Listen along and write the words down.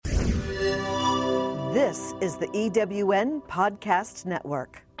This is the EWN Podcast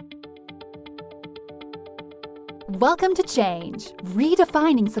Network. Welcome to Change,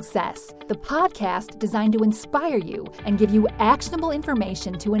 Redefining Success, the podcast designed to inspire you and give you actionable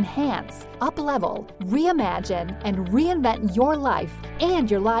information to enhance, up-level, reimagine, and reinvent your life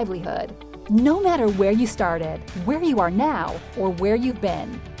and your livelihood. No matter where you started, where you are now, or where you've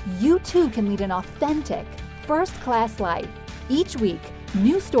been, you too can lead an authentic, first-class life. Each week,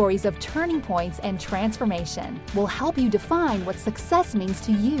 new stories of turning points and transformation will help you define what success means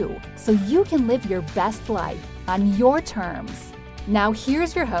to you so you can live your best life on your terms. Now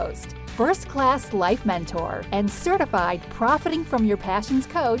here's your host, first-class life mentor and certified Profiting from Your Passions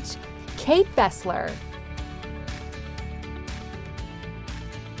coach, Kate Fessler.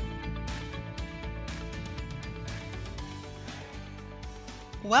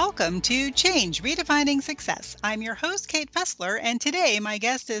 Welcome to Change, Redefining Success. I'm your host, Kate Fessler, and today my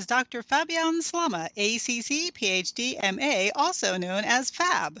guest is Dr. Fabienne Slama, ACC, PhD, MA, also known as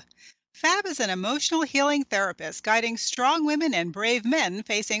Fab. Fab is an emotional healing therapist guiding strong women and brave men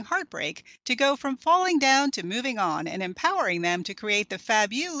facing heartbreak to go from falling down to moving on and empowering them to create the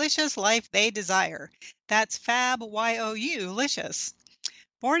FabYOUlicious life they desire. That's FabYOUlicious.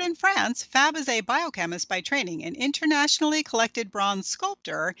 Born in France, Fab is a biochemist by training, an internationally collected bronze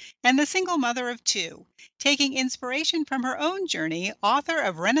sculptor, and the single mother of two. Taking inspiration from her own journey, author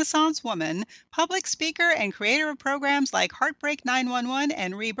of Renaissance Woman, public speaker, and creator of programs like Heartbreak 911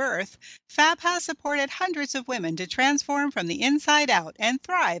 and Rebirth, Fab has supported hundreds of women to transform from the inside out and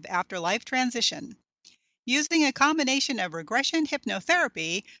thrive after life transition. Using a combination of regression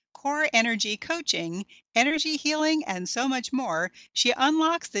hypnotherapy, core energy coaching, energy healing, and so much more, she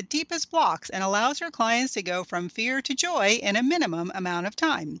unlocks the deepest blocks and allows her clients to go from fear to joy in a minimum amount of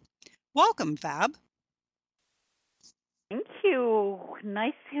time. Welcome, Fab. Thank you.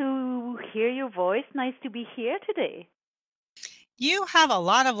 Nice to hear your voice. Nice to be here today. You have a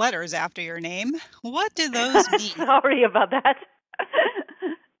lot of letters after your name. What do those mean? Sorry about that.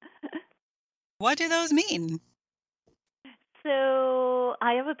 What do those mean? So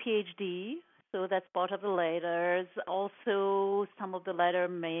I have a PhD, so that's part of the letters. Also, some of the letter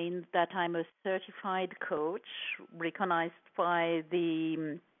means that I'm a certified coach recognized by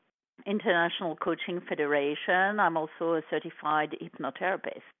the International Coaching Federation. I'm also a certified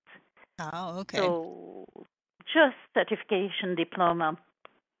hypnotherapist. Oh, okay. So just certification diploma.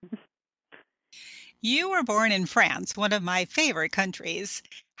 You were born in France, one of my favorite countries.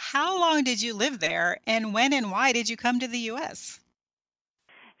 How long did you live there, and when and why did you come to the U.S.?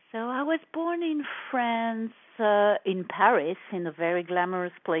 So I was born in France, in Paris, in a very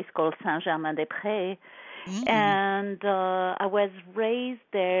glamorous place called Saint-Germain-des-Prés. And I was raised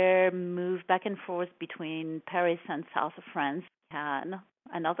there, moved back and forth between Paris and south of France, Cannes,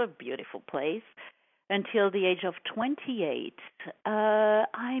 another beautiful place, until the age of 28.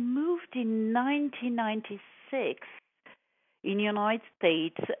 I moved in 1996 in the United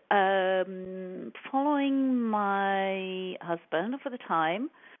States, following my husband for the time.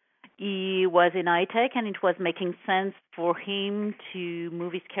 He was in high-tech, and it was making sense for him to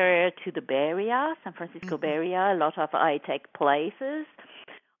move his career to the Bay Area, San Francisco Bay Area, a lot of high-tech places.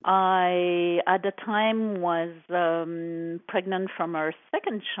 I, at the time, was pregnant from our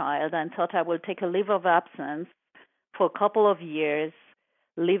second child and thought I would take a leave of absence for a couple of years,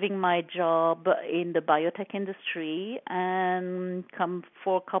 leaving my job in the biotech industry and come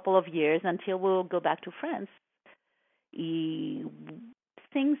for a couple of years until we'll go back to France.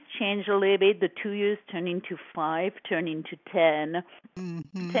 Things changed a little bit. The 2 years turned into 5, turned into 10,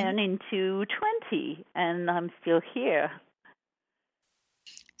 turned into 20, and I'm still here.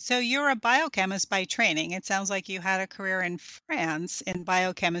 So you're a biochemist by training. It sounds like you had a career in France in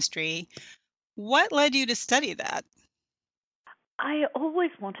biochemistry. What led you to study that? I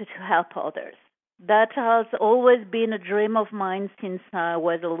always wanted to help others. That has always been a dream of mine since I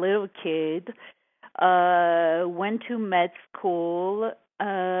was a little kid. Went to med school,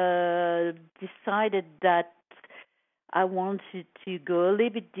 decided that I wanted to go a little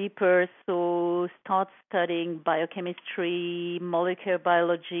bit deeper, so start studying biochemistry, molecular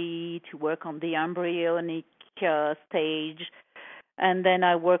biology to work on the embryonic stage. And then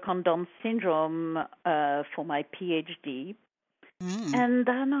I work on Down syndrome for my PhD. And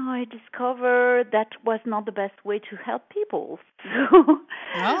then I discovered that was not the best way to help people. So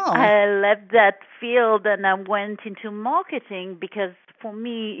I left that field and I went into marketing because for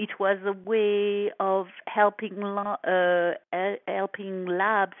me it was a way of helping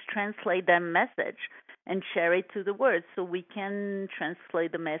labs translate their message and share it to the world so we can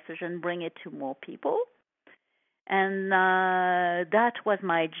translate the message and bring it to more people. And that was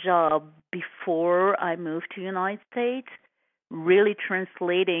my job before I moved to the United States, really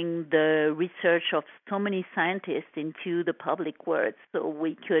translating the research of so many scientists into the public words so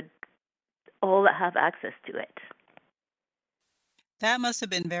we could all have access to it. That must have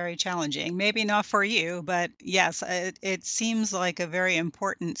been very challenging. Maybe not for you, but yes, it seems like a very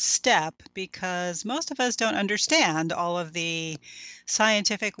important step because most of us don't understand all of the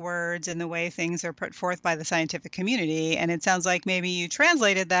scientific words and the way things are put forth by the scientific community. And it sounds like maybe you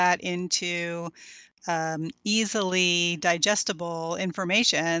translated that into easily digestible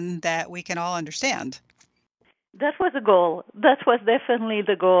information that we can all understand. That was a goal. That was definitely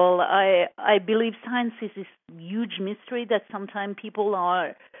the goal. I believe science is this huge mystery that sometimes people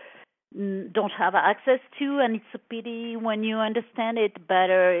don't have access to, and it's a pity when you understand it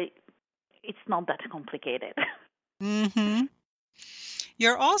better. It's not that complicated. Mm-hmm.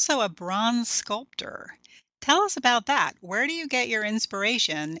 You're also a bronze sculptor. Tell us about that. Where do you get your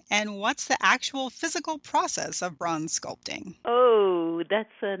inspiration, and what's the actual physical process of bronze sculpting? Oh, that's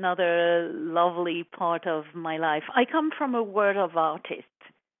another lovely part of my life. I come from a world of artists.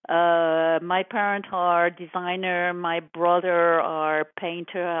 My parents are designer, my brother are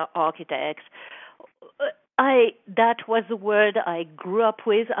painter, architects. I That was the word I grew up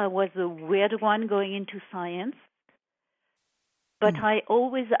with. I was the weird one going into science, but Mm. I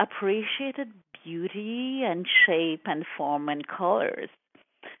always appreciated beauty and shape and form and colors.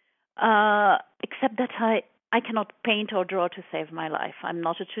 Except that I cannot paint or draw to save my life. I'm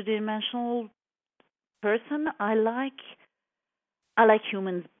not a two-dimensional person. I like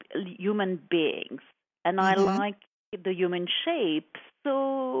human beings, and I Mm-hmm. like the human shape.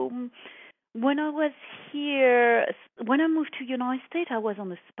 So when I was here, when I moved to United States, I was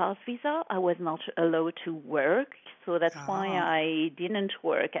on a spouse visa. I was not allowed to work, so that's why Ah. I didn't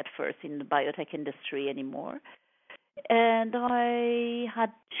work at first in the biotech industry anymore. And I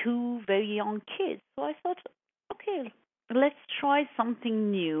had two very young kids, so I thought, okay, let's try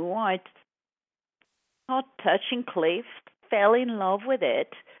something new. I started touching clay, fell in love with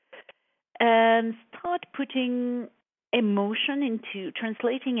it, and start putting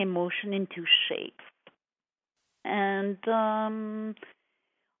translating emotion into shapes. And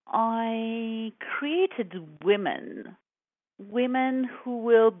I created women who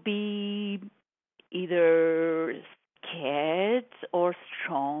will be either scared or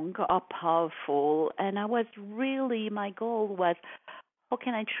strong or powerful. And my goal was, how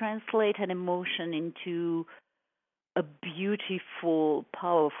can I translate an emotion into a beautiful,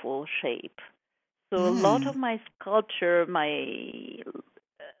 powerful shape? So a lot Mm. of my sculpture, my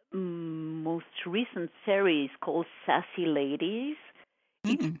most recent series called Sassy Ladies,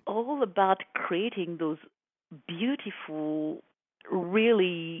 it's Mm. all about creating those beautiful,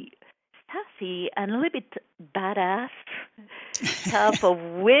 really sassy and a little bit badass type of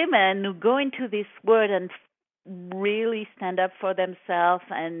women who go into this world and really stand up for themselves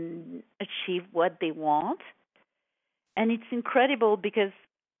and achieve what they want. And it's incredible because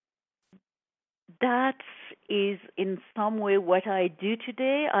that is in some way what I do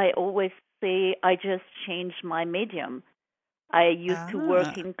today. I always say I just changed my medium. I used to work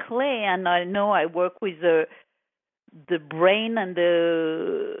Ah. in clay, and I know I work with the brain and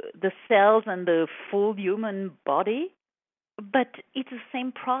the cells and the full human body, but it's the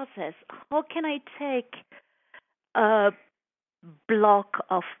same process. How can I take a block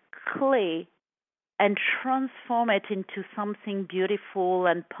of clay and transform it into something beautiful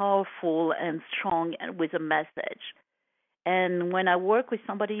and powerful and strong and with a message? And when I work with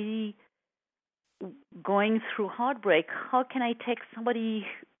somebody going through heartbreak, how can I take somebody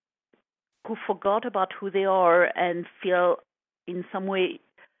who forgot about who they are and feel in some way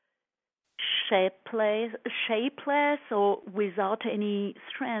shapeless, shapeless or without any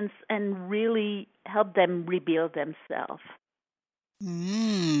strength and really help them rebuild themselves?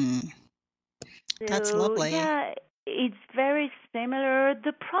 Mm. That's So lovely. yeah, it's very similar.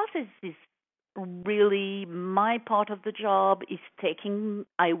 The process is really my part of the job is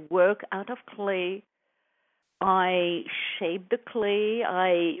I work out of clay. I shape the clay.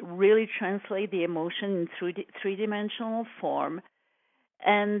 I really translate the emotion in three-dimensional form.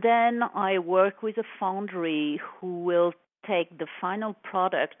 And then I work with a foundry who will take the final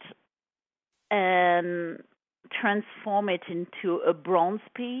product and transform it into a bronze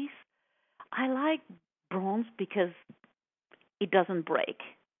piece. I like bronze because it doesn't break.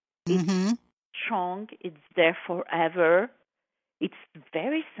 It's Mm-hmm. strong, it's there forever. It's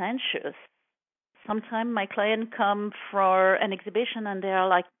very sensuous. Sometimes my client come for an exhibition and they are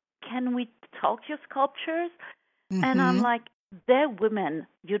like, "Can we talk your sculptures?" And I'm Mm-hmm. like, "They're women.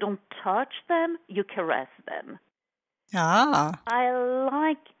 You don't touch them, you caress them." Ah. I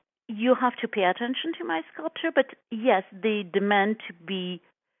like you have to pay attention to my sculpture, but yes, they demand to be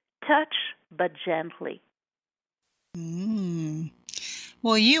touched, but gently. Mm.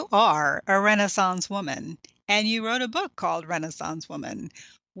 Well, you are a Renaissance woman, and you wrote a book called Renaissance Woman.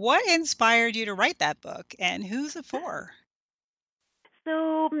 What inspired you to write that book, and who's it for?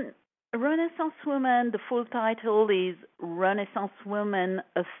 So, Renaissance Woman, the full title is Renaissance Woman,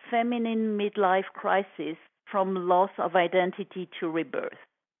 A Feminine Midlife Crisis from Loss of Identity to Rebirth.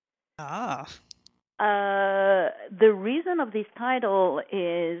 Ah. The reason of this title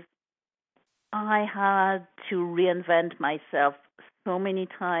is I had to reinvent myself so many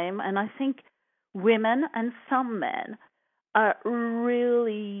times, and I think women and some men are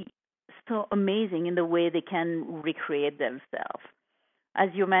really so amazing in the way they can recreate themselves. As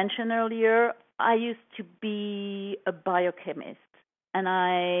you mentioned earlier, I used to be a biochemist and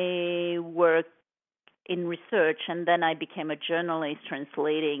I worked in research, and then I became a journalist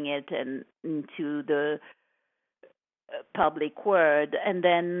translating it into the public word, and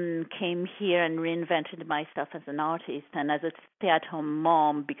then came here and reinvented myself as an artist and as a stay-at-home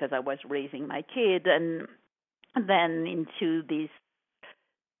mom because I was raising my kid, and then into this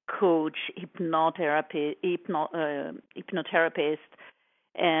coach, hypnotherapist,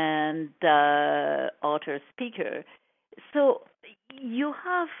 and author speaker. So you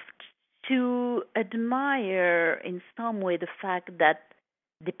have to admire in some way the fact that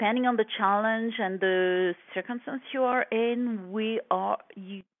depending on the challenge and the circumstance you are in,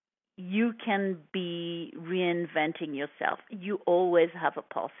 you can be reinventing yourself. You always have a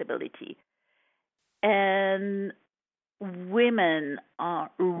possibility. And women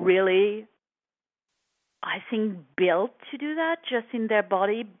are really, I think, built to do that just in their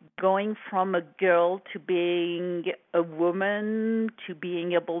body, going from a girl to being a woman to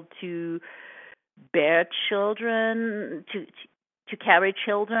being able to bear children, to carry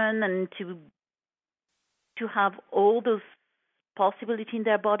children, and to have all those possibilities in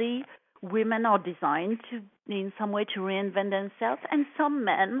their body. Women are designed to, in some way, to reinvent themselves, and some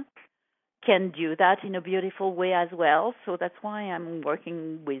men can do that in a beautiful way as well. So that's why I'm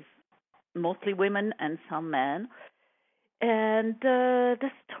working with mostly women and some men. And the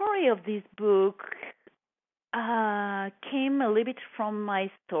story of this book came a little bit from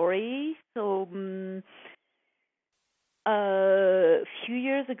my story. So a few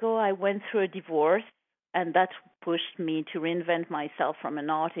years ago, I went through a divorce, and that pushed me to reinvent myself from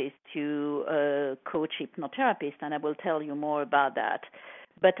an artist to a coach hypnotherapist, and I will tell you more about that.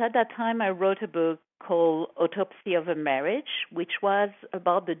 But at that time, I wrote a book called Autopsy of a Marriage, which was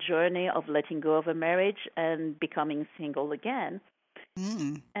about the journey of letting go of a marriage and becoming single again.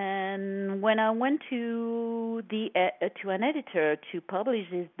 Mm. And when I went to an editor to publish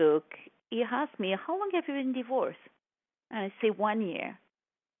this book, he asked me, "How long have you been divorced?" And I say, 1 year.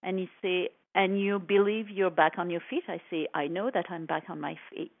 And he say, "And you believe you're back on your feet?" I say, "I know that I'm back on my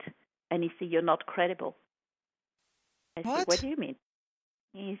feet." And he say, "You're not credible." I say, "What What? do you mean?"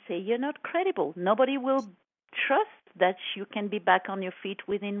 He say, "You're not credible. Nobody will trust that you can be back on your feet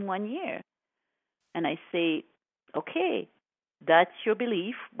within 1 year." And I say, "Okay, that's your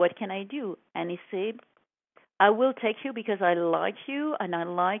belief. What can I do?" And he say, "I will take you because I like you and I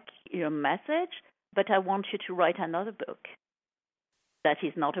like your message, but I want you to write another book that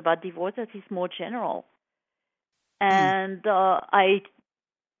is not about divorce, that is more general." Mm. And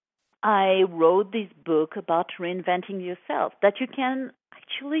I wrote this book about reinventing yourself, that you can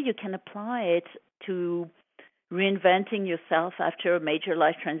apply it to reinventing yourself after a major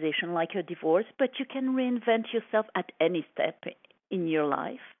life transition like a divorce, but you can reinvent yourself at any step in your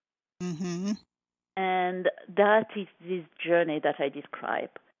life. Mm-hmm. And that is this journey that I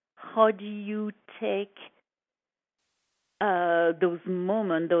describe. How do you take those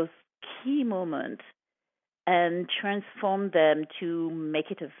moments, those key moments, and transform them to make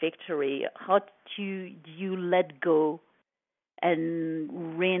it a victory? How do you let go and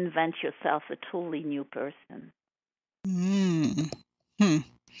reinvent yourself a totally new person? Mm. Hmm.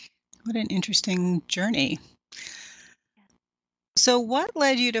 What an interesting journey. So, what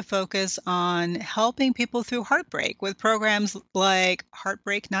led you to focus on helping people through heartbreak with programs like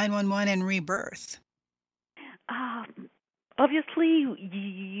Heartbreak 911 and Rebirth? Obviously,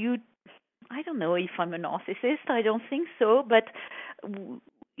 I don't know if I'm a narcissist. I don't think so, but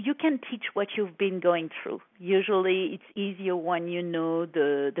you can teach what you've been going through. Usually, it's easier when you know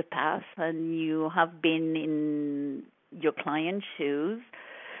the past and you have been in your client's shoes.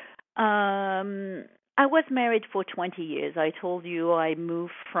 I was married for 20 years. I told you I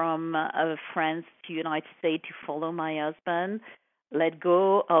moved from France to United States to follow my husband. Had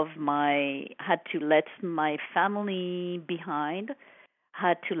to let my family behind.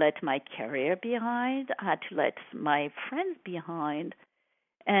 had to let my career behind, had to let my friends behind,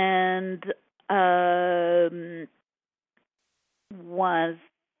 and was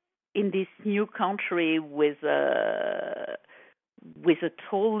in this new country with a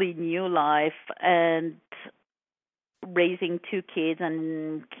totally new life and raising two kids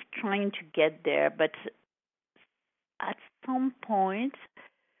and trying to get there. But at some point,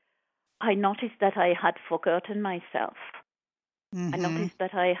 I noticed that I had forgotten myself. I noticed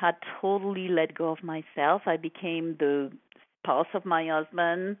that I had totally let go of myself. I became the spouse of my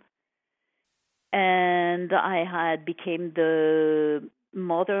husband, and I had became the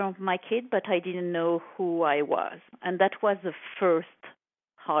mother of my kid, but I didn't know who I was. And that was the first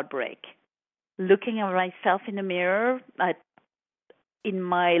heartbreak. Looking at myself in the mirror in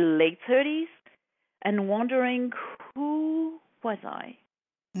my late 30s and wondering who was I.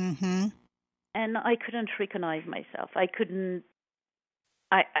 And I couldn't recognize myself. I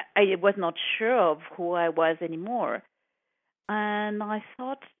was not sure of who I was anymore. And I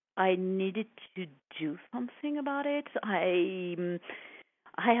thought I needed to do something about it.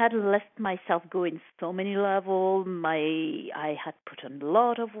 I had let myself go in so many levels. I had put on a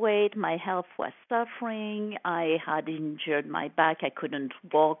lot of weight. My health was suffering. I had injured my back. I couldn't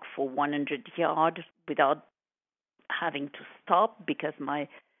walk for 100 yards without having to stop because my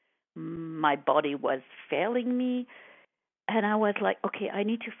body was failing me. And I was like, okay, I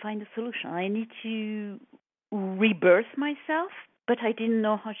need to find a solution. I need to rebirth myself, but I didn't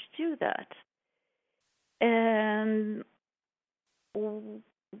know how to do that. And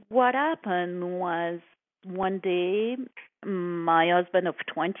what happened was one day my husband of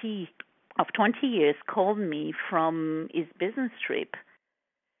 20 years called me from his business trip,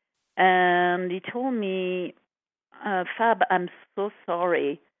 and he told me, Fab, I'm so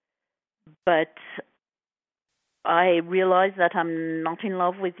sorry, but I realize that I'm not in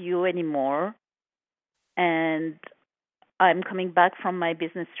love with you anymore, and I'm coming back from my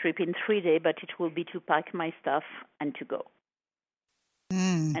business trip in 3 days, but it will be to pack my stuff and to go.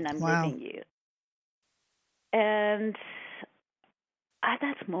 And I'm leaving you. And at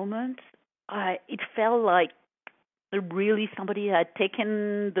that moment, it felt like really somebody had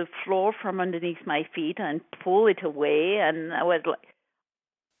taken the floor from underneath my feet and pulled it away. And I was like,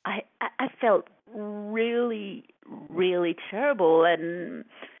 I felt really, really terrible. And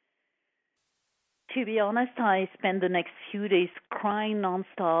to be honest, I spent the next few days crying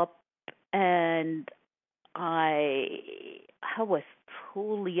nonstop, and I was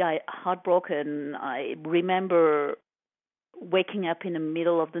totally heartbroken. I remember waking up in the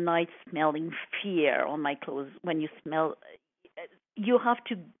middle of the night smelling fear on my clothes. When you smell, you have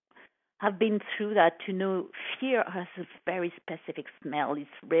to have been through that to know fear has a very specific smell. It's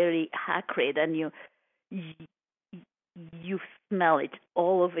very acrid, and you smell it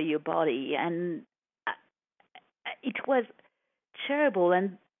all over your body, and it was terrible.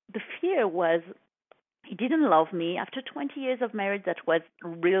 And the fear was, he didn't love me. After 20 years of marriage, that was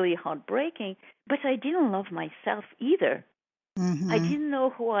really heartbreaking, but I didn't love myself either. I didn't know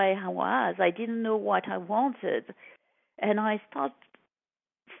who I was. I didn't know what I wanted. And I started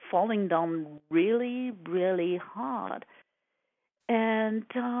falling down really, really hard. And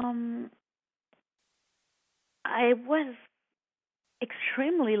I was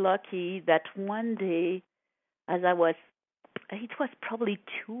extremely lucky that one day, it was probably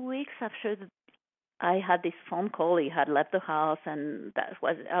 2 weeks after I had this phone call. He had left the house, and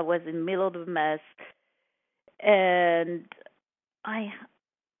I was in the middle of a mess. And I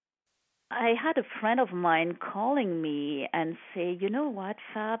had a friend of mine calling me and say, you know what,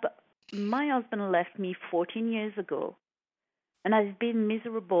 Fab, my husband left me 14 years ago, and I've been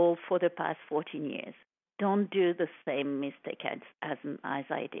miserable for the past 14 years. Don't do the same mistake as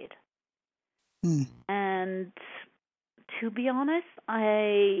I did. And to be honest,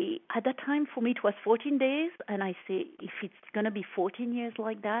 at that time, for me, it was 14 days, and I say, if it's going to be 14 years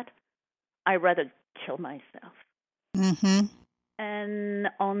like that, I'd rather kill myself. And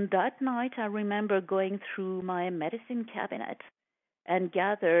on that night, I remember going through my medicine cabinet and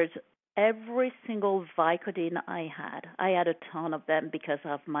gathered every single Vicodin I had. I had a ton of them because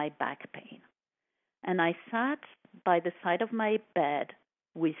of my back pain. And I sat by the side of my bed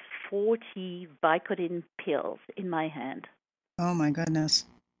with 40 Vicodin pills in my hand. Oh, my goodness.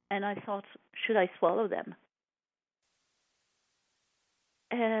 And I thought, should I swallow them?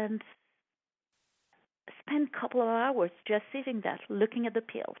 And spent a couple of hours just sitting there, looking at the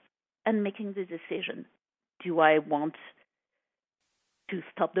pills and making the decision. Do I want to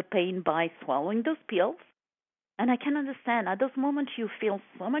stop the pain by swallowing those pills? And I can understand, at those moments you feel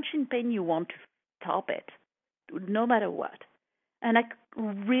so much in pain, you want to stop it, no matter what. And I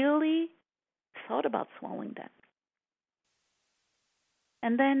really thought about swallowing them.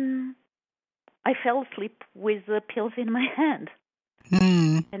 And then I fell asleep with the pills in my hand.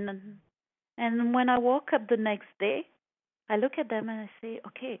 Mm. And when I woke up the next day, I look at them and I say,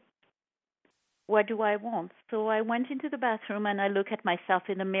 okay, what do I want? So I went into the bathroom and I look at myself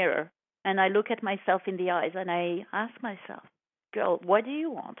in the mirror and I look at myself in the eyes and I ask myself, girl, what do you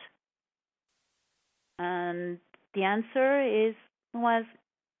want? And the answer was,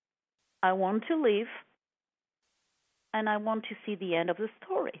 I want to live and I want to see the end of the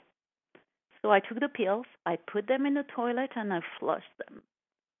story. So I took the pills, I put them in the toilet, and I flushed them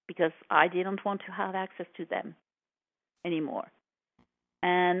because I didn't want to have access to them anymore.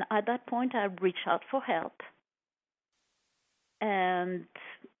 And at that point, I reached out for help. And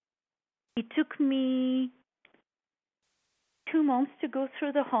it took me 2 months to go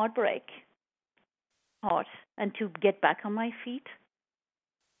through the heartbreak part and to get back on my feet.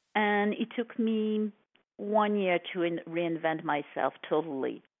 And it took me 1 year to reinvent myself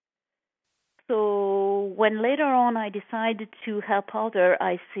totally. So when later on I decided to help others,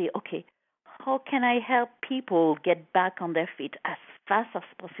 I say, okay, how can I help people get back on their feet as fast as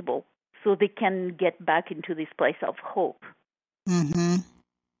possible so they can get back into this place of hope? Mm-hmm.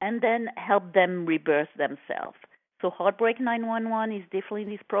 And then help them rebirth themselves. So Heartbreak 911 is definitely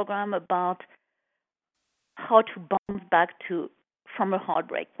this program about how to bounce back from a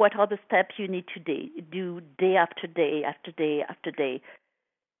heartbreak. What are the steps you need to do day after day after day after day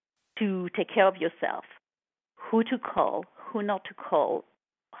to take care of yourself? Who to call, who not to call,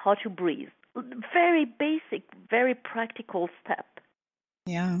 how to breathe. Very basic, very practical step.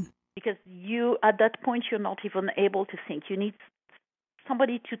 Yeah. Because at that point, you're not even able to think. You need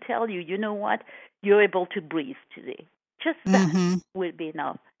somebody to tell you, you know what, you're able to breathe today. Just that will be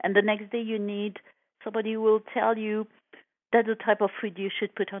enough. And the next day you need somebody who will tell you that's the type of food you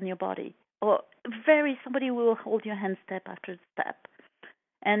should put on your body. Or somebody will hold your hand step after step.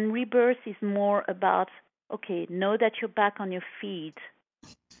 And rebirth is more about, okay, know that you're back on your feet.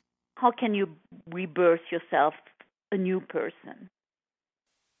 How can you rebirth yourself a new person?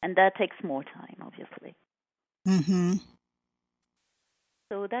 And that takes more time, obviously. Mm-hmm.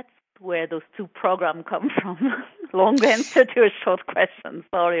 So that's where those two programs come from. Long answer to a short question.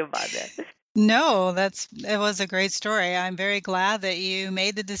 Sorry about that. No, it was a great story. I'm very glad that you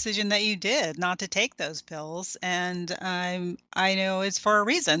made the decision that you did not to take those pills. And I know it's for a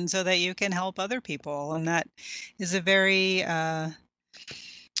reason, so that you can help other people. And that is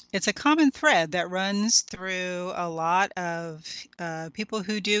it's a common thread that runs through a lot of people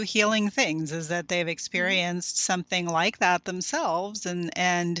who do healing things, is that they've experienced something like that themselves,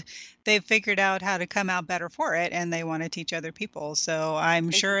 and they've figured out how to come out better for it, and they want to teach other people. So I'm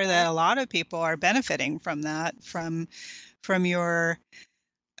sure that a lot of people are benefiting from that, from your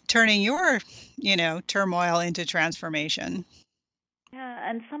turning your, turmoil into transformation. Yeah,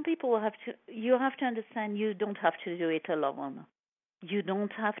 and some people you have to understand you don't have to do it alone. You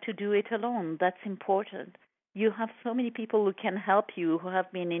don't have to do it alone. That's important. You have so many people who can help you, who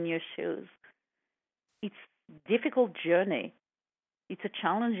have been in your shoes. It's a difficult journey. It's a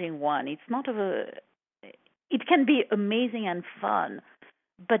challenging one. It can be amazing and fun,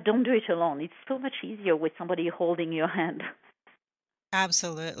 but don't do it alone. It's so much easier with somebody holding your hand.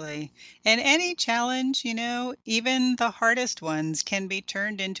 Absolutely. And any challenge, even the hardest ones can be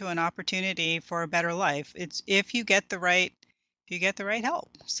turned into an opportunity for a better life. It's if you get the right help.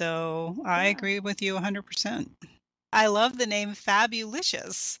 So I agree with you 100%. I love the name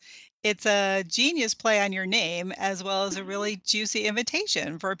FabYOUlicious. It's a genius play on your name, as well as a really juicy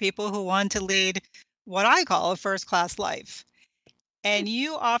invitation for people who want to lead what I call a first-class life. And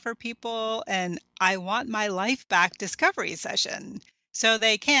you offer people an I want my life back discovery session, so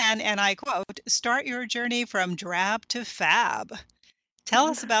they can, and I quote, start your journey from drab to fab. Tell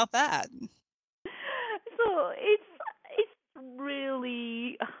us about that. So it's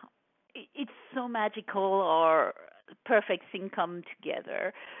really it's so magical, or perfect thing come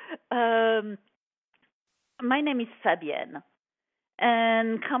together. My name is Fabienne,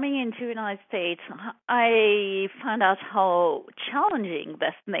 and coming into the United States, I found out how challenging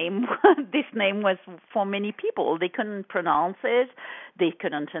this name was for many people. They couldn't pronounce it, they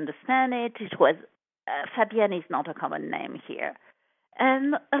couldn't understand it. It was Fabienne is not a common name here,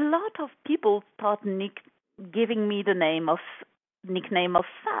 and a lot of people start giving me the nickname of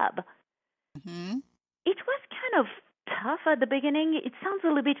Fab. Mm-hmm. It was kind of tough at the beginning. It sounds a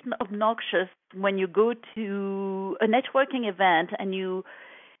little bit obnoxious when you go to a networking event and you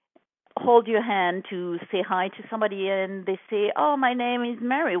hold your hand to say hi to somebody and they say, "Oh, my name is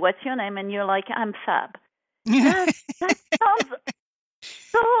Mary. What's your name?" And you're like, "I'm Fab." That sounds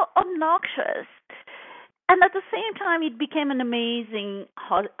so obnoxious. And at the same time, it became an amazing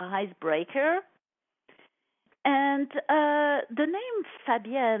icebreaker. And the name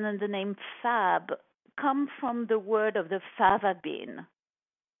Fabienne and the name Fab come from the word of the fava bean.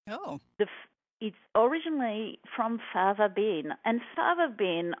 Oh. It's originally from fava bean, and fava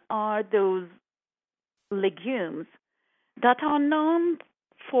bean are those legumes that are known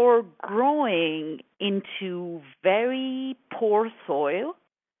for growing into very poor soil.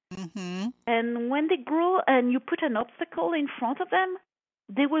 Mm-hmm. And when they grow and you put an obstacle in front of them,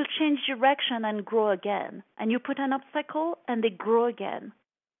 they will change direction and grow again. And you put an obstacle and they grow again.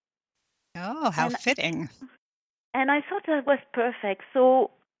 Oh, how And fitting. and I thought that was perfect.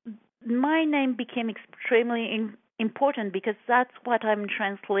 So my name became extremely important because that's what I'm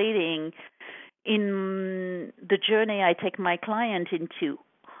translating in the journey I take my client into.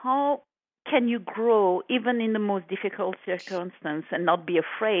 How can you grow even in the most difficult circumstance and not be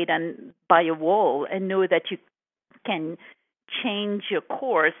afraid and by a wall and know that you can change your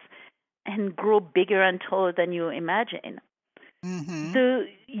course and grow bigger and taller than you imagine? Mm-hmm. The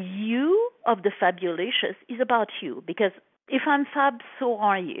you of the FabYOUlicious is about you because if I'm Fab, so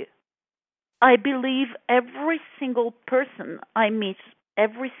are you. I believe every single person I meet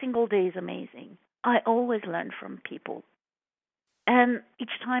every single day is amazing. I always learn from people. And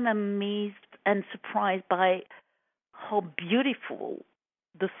each time I'm amazed and surprised by how beautiful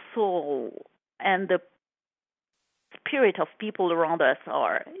the soul and the spirit of people around us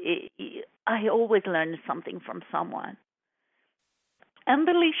are. I always learn something from someone. And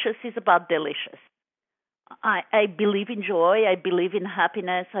delicious is about delicious. I believe in joy. I believe in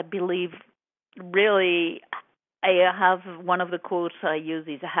happiness. I believe really. I have one of the quotes I use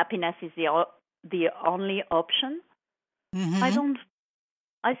is happiness is the only option. I Mm-hmm. don't.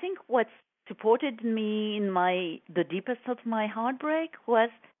 I think what supported me in the deepest of my heartbreak was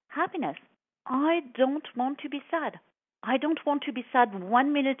happiness. I don't want to be sad. I don't want to be sad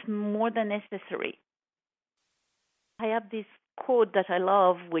 1 minute more than necessary. I have this quote that I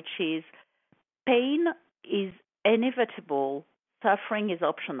love, which is pain is inevitable, suffering is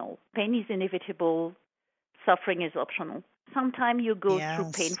optional. Pain is inevitable, suffering is optional. Sometimes you go through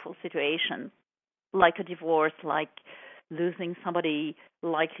Yes. painful situations, like a divorce, like losing somebody,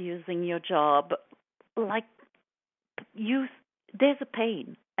 like losing your job, like you. There's a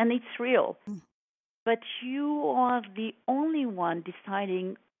pain, and it's real. But you are the only one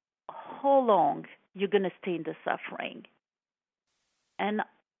deciding how long you're going to stay in the suffering. And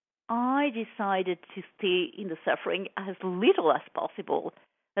I decided to stay in the suffering as little as possible.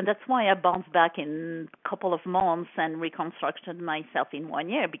 And that's why I bounced back in a couple of months and reconstructed myself in 1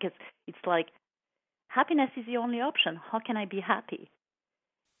 year because it's like happiness is the only option. How can I be happy?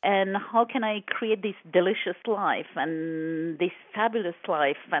 And how can I create this delicious life and this fabulous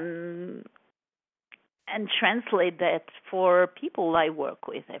life and translate that for people I work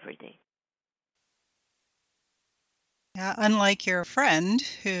with every day? Yeah, unlike your friend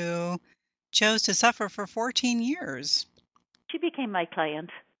who chose to suffer for 14 years. She became my client.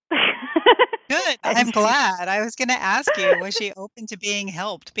 Good. And I'm she glad. I was going to ask you, was she open to being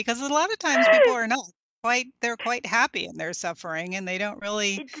helped? Because a lot of times people are not they're quite happy in their suffering and they don't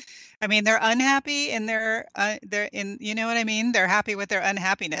really, it, I mean, they're unhappy and they're in, you know what I mean? They're happy with there's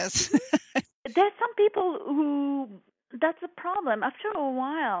unhappiness. there's some people who that's a problem. After a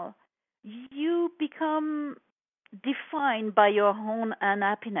while, you become defined by your own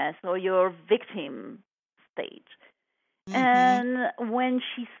unhappiness or your victim state. Mhm. And when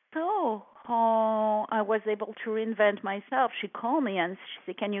she saw how I was able to reinvent myself, she called me and she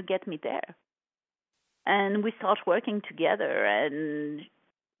said, "Can you get me there?" And we start working together. And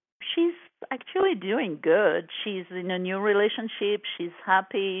she's actually doing good. She's in a new relationship. She's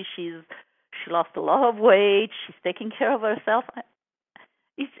happy. She lost a lot of weight. She's taking care of herself.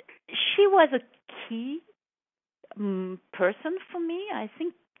 It's, she was a key person for me. I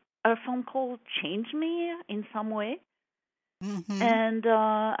think her phone call changed me in some way, Mhm. and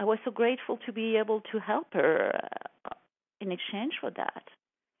I was so grateful to be able to help her in exchange for that.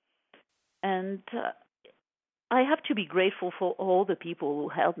 And I have to be grateful for all the people who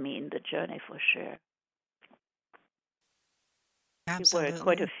helped me in the journey for sure. There were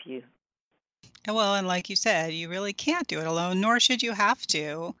quite a Absolutely. few. Well, and like you said, you really can't do it alone, nor should you have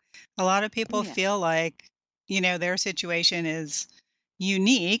to. A lot of people Yeah. feel like, their situation is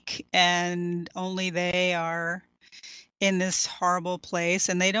unique and only they are in this horrible place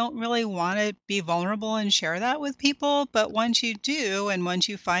and they don't really want to be vulnerable and share that with people. But once you do, and once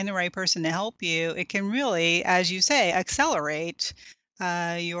you find the right person to help you, it can really, as you say, accelerate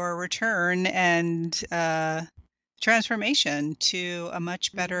your return and transformation to a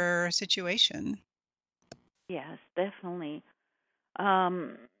much better situation. Yes, definitely.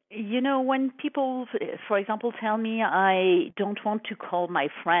 When people, for example, tell me I don't want to call my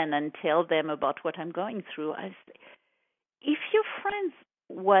friend and tell them about what I'm going through, I say, if your friend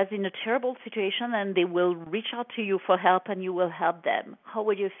was in a terrible situation and they will reach out to you for help and you will help them, how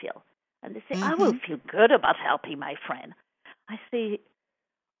will you feel? And they say, I will Mm-hmm. feel good about helping my friend. I say,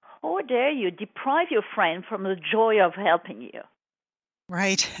 how dare you deprive your friend from the joy of helping you?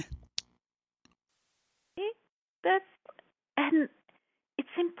 Right. See? That's and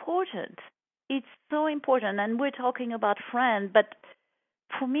it's important. It's so important, and we're talking about friends. But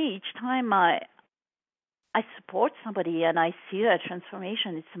for me, each time I support somebody and I see that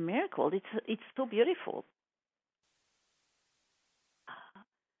transformation, it's a miracle. It's so beautiful.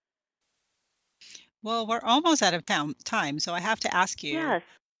 Well, we're almost out of time, so I have to ask you, Yes.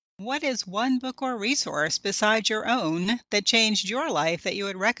 what is one book or resource besides your own that changed your life that you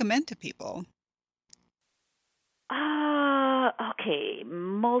would recommend to people? Okay.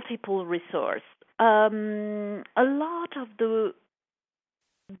 Multiple resource. A lot of the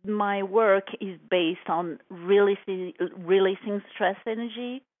my work is based on releasing stress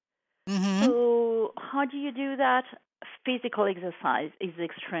energy. Mm-hmm. So how do you do that? Physical exercise is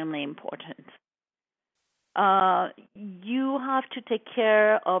extremely important. You have to take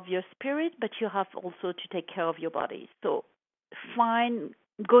care of your spirit, but you have also to take care of your body. So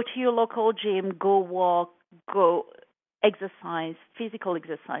go to your local gym, go walk, go exercise. Physical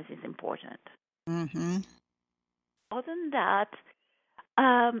exercise is important. Mm-hmm. Other than that,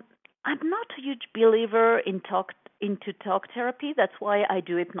 um, I'm not a huge believer into talk therapy. That's why I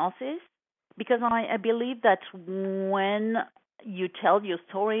do hypnosis because I believe that when you tell your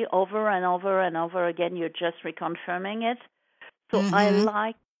story over and over and over again, you're just reconfirming it. So I Mm-hmm.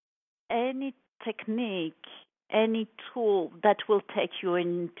 like any technique, any tool that will take you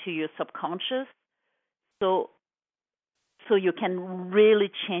into your subconscious. So so you can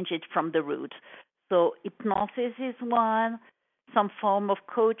really change it from the root. So hypnosis is one, some form of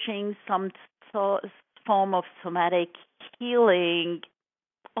coaching, some form of somatic healing.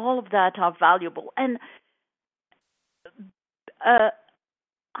 All of that are valuable. And uh,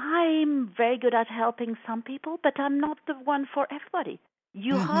 I'm very good at helping some people, but I'm not the one for everybody.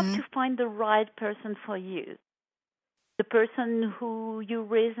 You have Mm-hmm. to find the right person for you, the person who you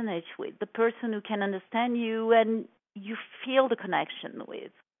resonate with, the person who can understand you and you feel the connection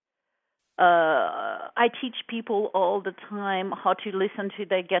with. I teach people all the time how to listen to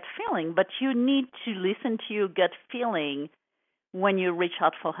their gut feeling, but you need to listen to your gut feeling when you reach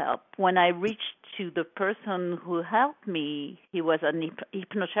out for help. When I reached to the person who helped me, he was a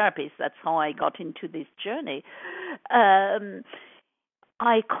hypnotherapist. That's how I got into this journey. Um,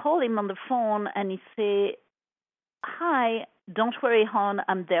 I call him on the phone and he say, "Hi, don't worry, hon,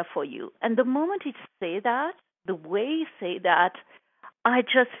 I'm there for you." And the moment he say that, the way he say that, I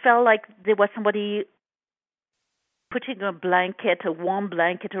just felt like there was somebody putting a warm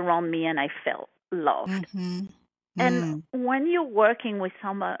blanket around me, and I felt loved. Mm-hmm. And Mm. when you're working with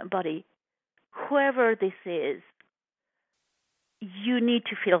somebody, whoever this is, you need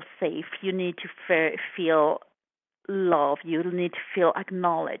to feel safe. You need to feel love. You need to feel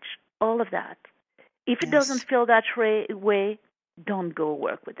acknowledged. All of that. If it doesn't Yes. feel that way, don't go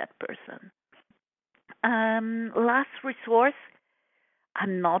work with that person. Last resource,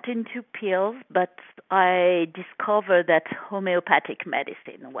 I'm not into pills, but I discovered that homeopathic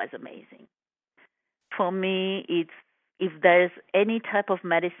medicine was amazing. For me, it's if there's any type of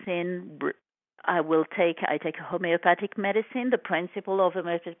medicine I take homeopathic medicine. The principle of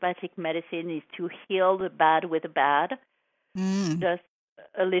homeopathic medicine is to heal the bad with the bad. Mm. Just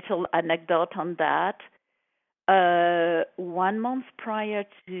a little anecdote on that. 1 month prior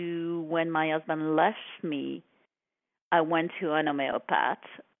to when my husband left me, I went to an homeopath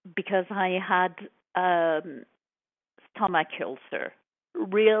because I had stomach ulcer,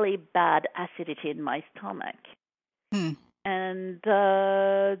 really bad acidity in my stomach. Mm. And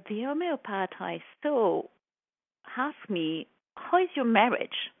the homeopath I saw asked me, "How is your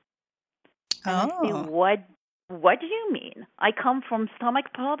marriage?" And I say, Oh. What do you mean? I come from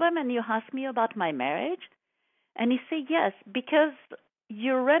stomach problem, and you ask me about my marriage?" And he said, "Yes, because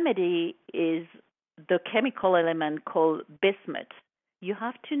your remedy is the chemical element called bismuth. You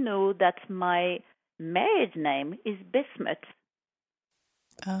have to know that my marriage name is Bismuth."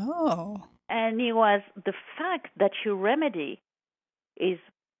 Oh. And it was the fact that your remedy is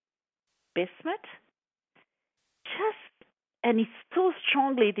bismuth, just and it's so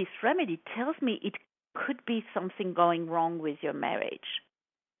strongly this remedy tells me could be something going wrong with your marriage.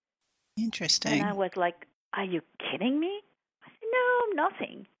 Interesting. And I was like, are you kidding me? I said, no,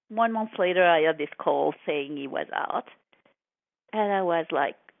 nothing. 1 month later, I had this call saying he was out. And I was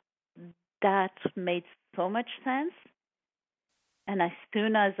like, that made so much sense. And as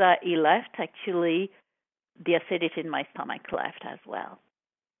soon as he left, actually, the acidity in my stomach left as well.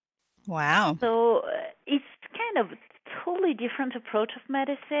 Wow. So it's kind of a totally different approach of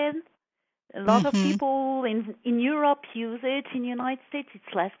medicine. A lot of people in Europe use it. In the United States,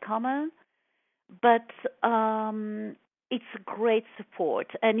 it's less common. But it's a great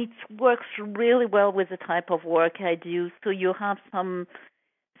support, and it works really well with the type of work I do. So you have some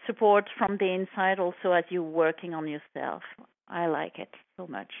support from the inside also as you're working on yourself. I like it so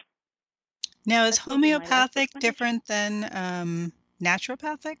much. Now, is That would be my last homeopathic recommendation. different than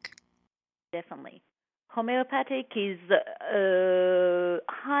naturopathic? Definitely. Homeopathic is a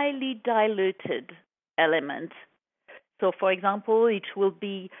highly diluted element. So, for example, it will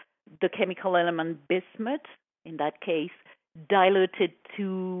be the chemical element bismuth, in that case, diluted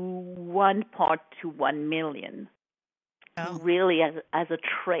to 1 part to 1 million, really as a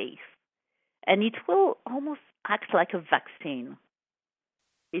trace. And it will almost act like a vaccine.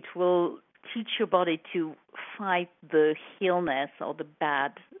 It will teach your body to fight the illness or the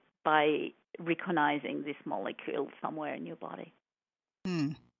bad by recognizing this molecule somewhere in your body.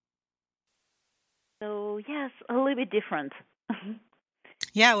 So, yes, a little bit different.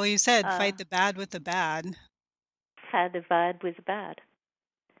 Yeah, well, you said fight the bad with the bad. Fight the bad with the bad.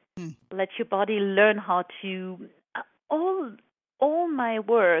 Let your body learn how to... All my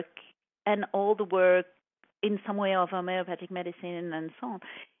work and all the work in some way of homeopathic medicine and so on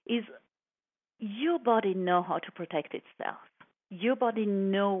is your body know how to protect itself. Your body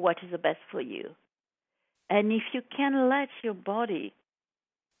know what is the best for you. And if you can let your body,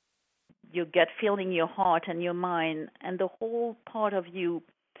 your gut feeling, your heart and your mind and the whole part of you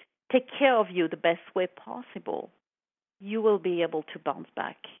take care of you the best way possible, you will be able to bounce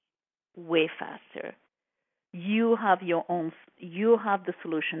back way faster. You have you have the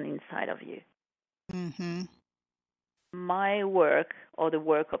solution inside of you. My work, or the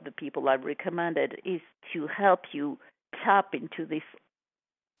work of the people I've recommended, is to help you tap into this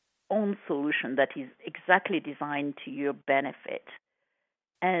own solution that is exactly designed to your benefit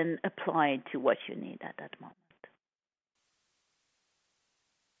and apply it to what you need at that moment.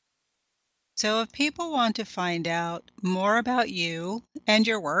 So if people want to find out more about you and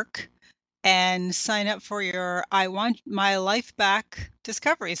your work and sign up for your I Want My Life Back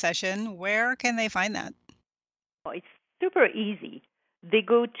discovery session, where can they find that? Oh, it's super easy. They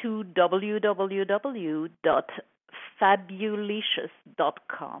go to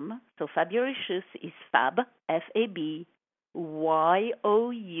www.FabYOUliciious.com. So FabYOUlicious is Fab, FabYOUlicious,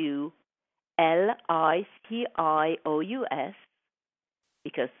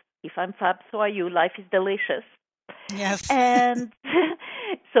 because if I'm Fab, so are you. Life is delicious. Yes. And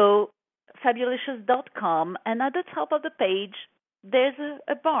so FabYOUlicious.com, and at the top of the page, there's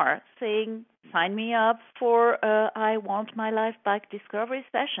a bar saying, sign me up for I Want My Life Back discovery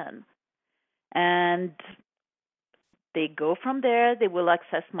session. And they go from there. They will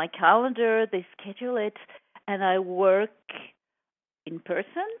access my calendar. They schedule it. And I work in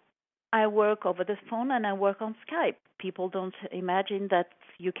person. I work over the phone, and I work on Skype. People don't imagine that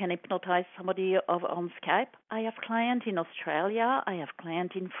you can hypnotize somebody on Skype. I have clients in Australia. I have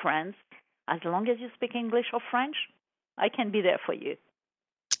clients in France. As long as you speak English or French, I can be there for you.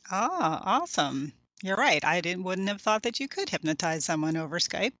 Oh, awesome. You're right. I wouldn't have thought that you could hypnotize someone over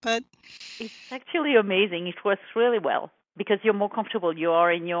Skype, but it's actually amazing. It works really well because you're more comfortable. You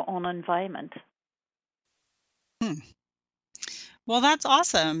are in your own environment. Well, that's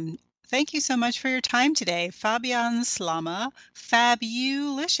awesome. Thank you so much for your time today. Fabienne Slama,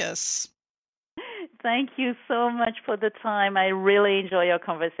 FabYOUlicious. Thank you so much for the time. I really enjoy your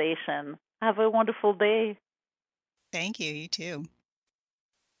conversation. Have a wonderful day. Thank you. You too.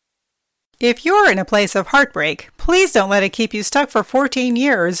 If you're in a place of heartbreak, please don't let it keep you stuck for 14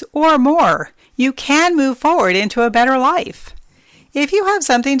 years or more. You can move forward into a better life. If you have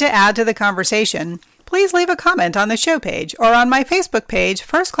something to add to the conversation, please leave a comment on the show page or on my Facebook page,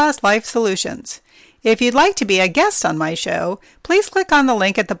 First Class Life Solutions. If you'd like to be a guest on my show, please click on the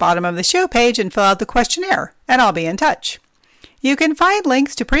link at the bottom of the show page and fill out the questionnaire, and I'll be in touch. You can find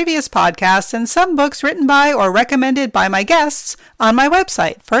links to previous podcasts and some books written by or recommended by my guests on my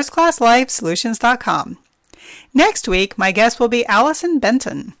website, firstclasslifesolutions.com. Next week, my guest will be Allison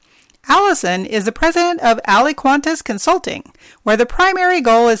Benton. Allison is the president of Aliquantis Consulting, where the primary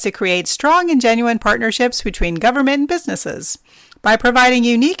goal is to create strong and genuine partnerships between government and businesses. By providing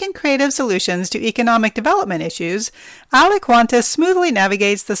unique and creative solutions to economic development issues, Aliquantis smoothly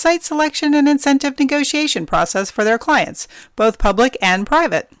navigates the site selection and incentive negotiation process for their clients, both public and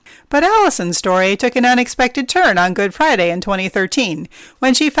private. But Allison's story took an unexpected turn on Good Friday in 2013,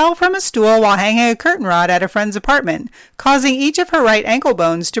 when she fell from a stool while hanging a curtain rod at a friend's apartment, causing each of her right ankle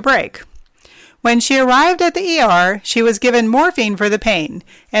bones to break. When she arrived at the ER, she was given morphine for the pain,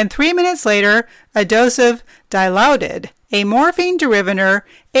 and 3 minutes later, a dose of Dilaudid, a morphine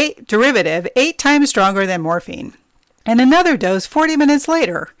derivative 8 times stronger than morphine, and another dose 40 minutes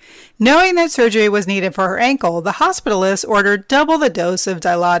later. Knowing that surgery was needed for her ankle, the hospitalist ordered double the dose of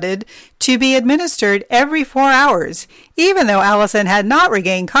Dilaudid to be administered every 4 hours, even though Allison had not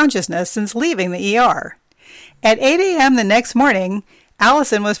regained consciousness since leaving the ER. At 8 a.m. the next morning,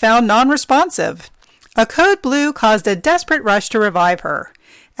 Allison was found non-responsive. A code blue caused a desperate rush to revive her.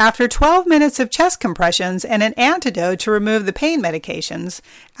 After 12 minutes of chest compressions and an antidote to remove the pain medications,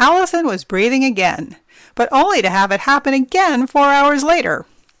 Allison was breathing again, but only to have it happen again 4 hours later.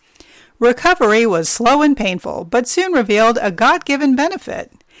 Recovery was slow and painful, but soon revealed a God-given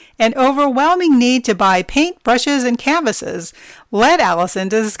benefit. An overwhelming need to buy paint, brushes, and canvases led Allison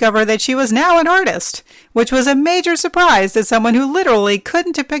to discover that she was now an artist, which was a major surprise to someone who literally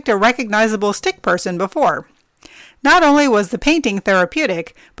couldn't depict a recognizable stick person before. Not only was the painting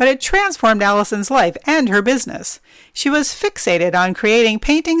therapeutic, but it transformed Allison's life and her business. She was fixated on creating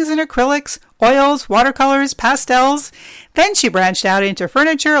paintings in acrylics, oils, watercolors, pastels. Then she branched out into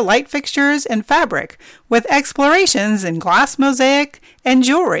furniture, light fixtures, and fabric, with explorations in glass mosaic and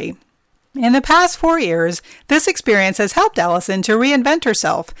jewelry. In the past 4 years, this experience has helped Allison to reinvent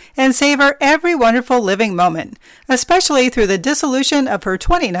herself and savor every wonderful living moment, especially through the dissolution of her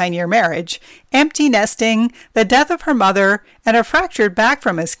 29-year marriage, empty nesting, the death of her mother, and a fractured back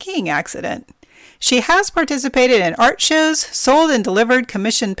from a skiing accident. She has participated in art shows, sold and delivered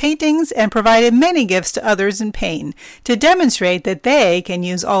commissioned paintings, and provided many gifts to others in pain to demonstrate that they can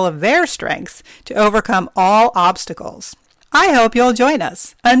use all of their strengths to overcome all obstacles. I hope you'll join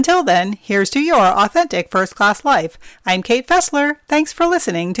us. Until then, here's to your authentic first-class life. I'm Kate Fessler. Thanks for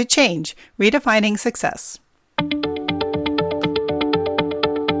listening to Change, Redefining Success.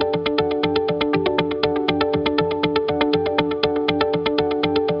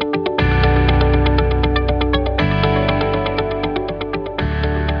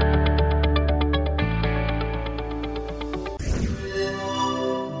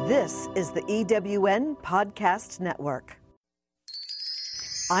 This is the EWN Podcast Network.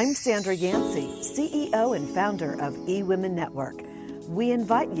 I'm Sandra Yancey, CEO and founder of eWomen Network. We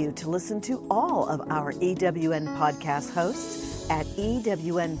invite you to listen to all of our EWN podcast hosts at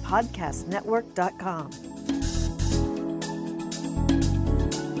ewnpodcastnetwork.com.